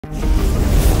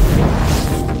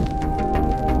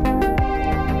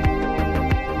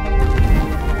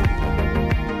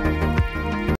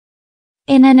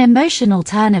In an emotional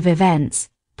turn of events,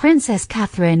 Princess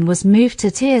Catherine was moved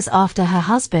to tears after her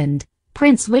husband,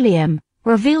 Prince William,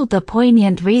 revealed the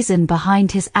poignant reason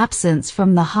behind his absence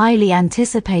from the highly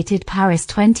anticipated Paris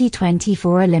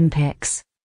 2024 Olympics.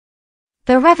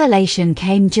 The revelation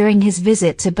came during his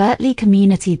visit to Birtley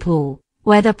Community Pool,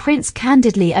 where the prince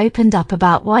candidly opened up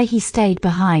about why he stayed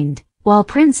behind, while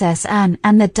Princess Anne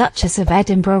and the Duchess of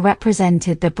Edinburgh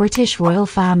represented the British royal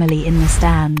family in the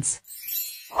stands.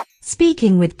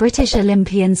 Speaking with British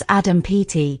Olympians Adam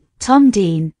Peaty, Tom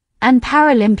Dean, and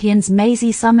Paralympians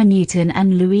Maisie Summer-Newton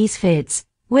and Louise Fiddes,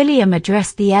 William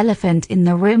addressed the elephant in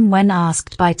the room when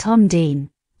asked by Tom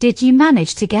Dean, "Did you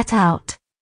manage to get out?"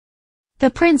 The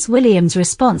Prince William's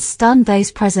response stunned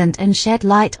those present and shed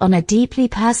light on a deeply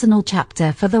personal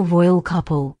chapter for the royal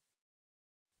couple.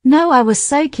 "No, I was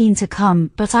so keen to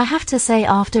come, but I have to say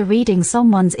after reading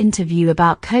someone's interview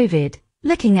about COVID,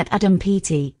 looking at Adam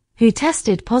Peaty, who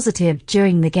tested positive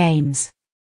during the games,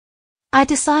 I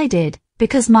decided,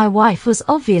 because my wife was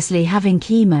obviously having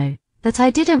chemo, that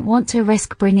I didn't want to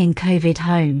risk bringing COVID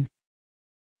home."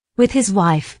 With his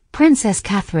wife, Princess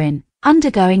Catherine,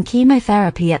 undergoing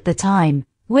chemotherapy at the time,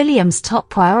 William's top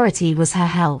priority was her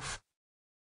health.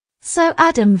 "So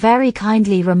Adam very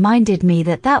kindly reminded me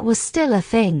that that was still a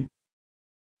thing.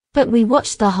 But we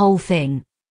watched the whole thing.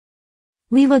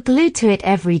 We were glued to it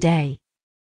every day."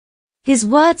 His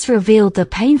words revealed the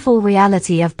painful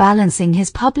reality of balancing his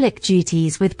public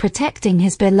duties with protecting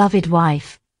his beloved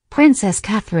wife, Princess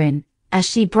Catherine, as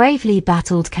she bravely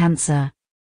battled cancer.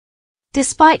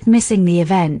 Despite missing the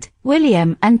event,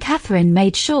 William and Catherine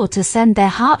made sure to send their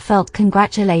heartfelt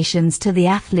congratulations to the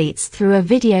athletes through a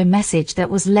video message that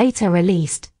was later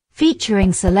released,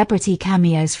 featuring celebrity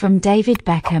cameos from David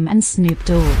Beckham and Snoop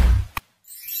Dogg.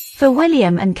 For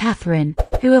William and Catherine,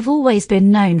 who have always been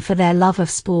known for their love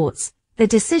of sports, the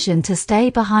decision to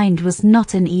stay behind was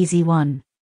not an easy one.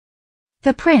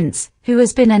 The prince, who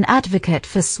has been an advocate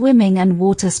for swimming and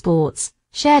water sports,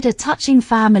 shared a touching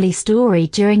family story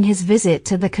during his visit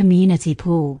to the community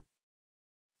pool.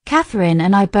 "Catherine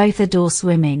and I both adore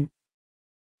swimming.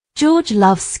 George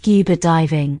loves scuba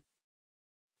diving.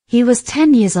 He was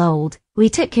 10 years old, we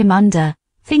took him under,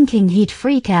 thinking he'd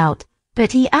freak out,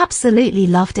 but he absolutely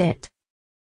loved it.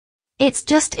 It's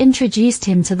just introduced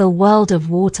him to the world of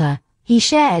water," he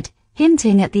shared,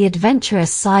 hinting at the adventurous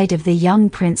side of the young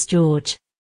Prince George.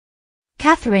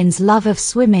 Catherine's love of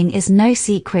swimming is no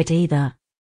secret either.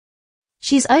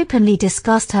 She's openly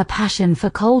discussed her passion for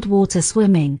cold water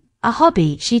swimming, a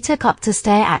hobby she took up to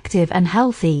stay active and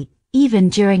healthy, even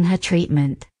during her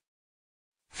treatment.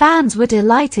 Fans were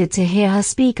delighted to hear her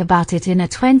speak about it in a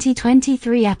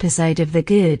 2023 episode of The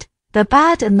Good, the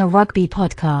Bad and the Rugby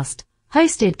podcast,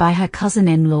 hosted by her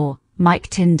cousin-in-law, Mike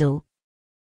Tindall.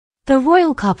 The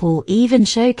royal couple even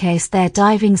showcased their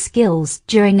diving skills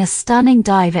during a stunning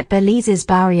dive at Belize's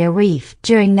Barrier Reef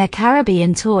during their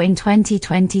Caribbean tour in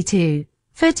 2022,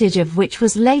 footage of which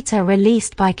was later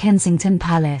released by Kensington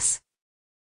Palace.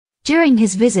 During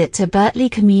his visit to Birtley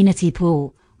Community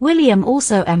Pool, William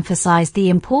also emphasized the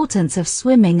importance of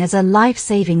swimming as a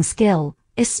life-saving skill,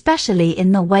 especially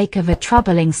in the wake of a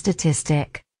troubling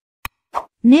statistic.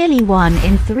 Nearly 1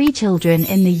 in 3 children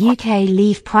in the UK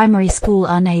leave primary school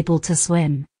unable to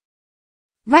swim.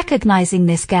 Recognizing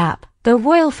this gap, the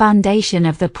Royal Foundation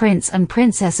of the Prince and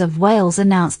Princess of Wales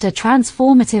announced a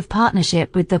transformative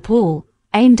partnership with the pool,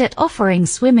 aimed at offering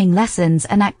swimming lessons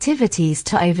and activities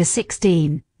to over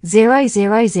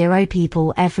 16,000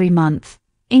 people every month,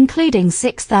 including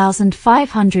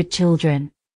 6,500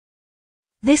 children.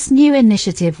 This new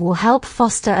initiative will help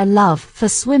foster a love for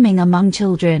swimming among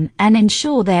children and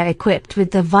ensure they're equipped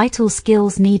with the vital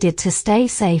skills needed to stay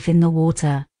safe in the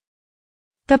water.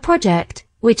 The project,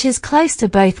 which is close to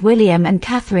both William and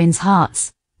Catherine's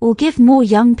hearts, will give more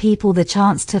young people the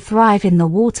chance to thrive in the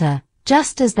water,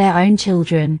 just as their own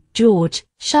children, George,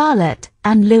 Charlotte,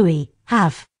 and Louis,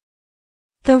 have.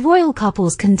 The royal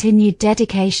couple's continued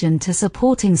dedication to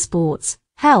supporting sports,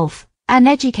 health, and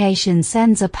education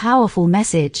sends a powerful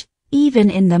message. Even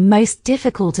in the most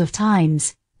difficult of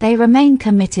times, they remain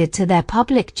committed to their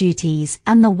public duties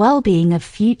and the well-being of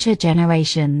future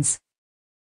generations.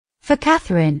 For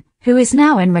Catherine, who is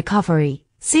now in recovery,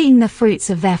 seeing the fruits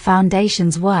of their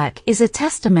foundation's work is a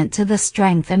testament to the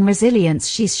strength and resilience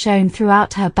she's shown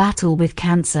throughout her battle with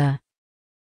cancer.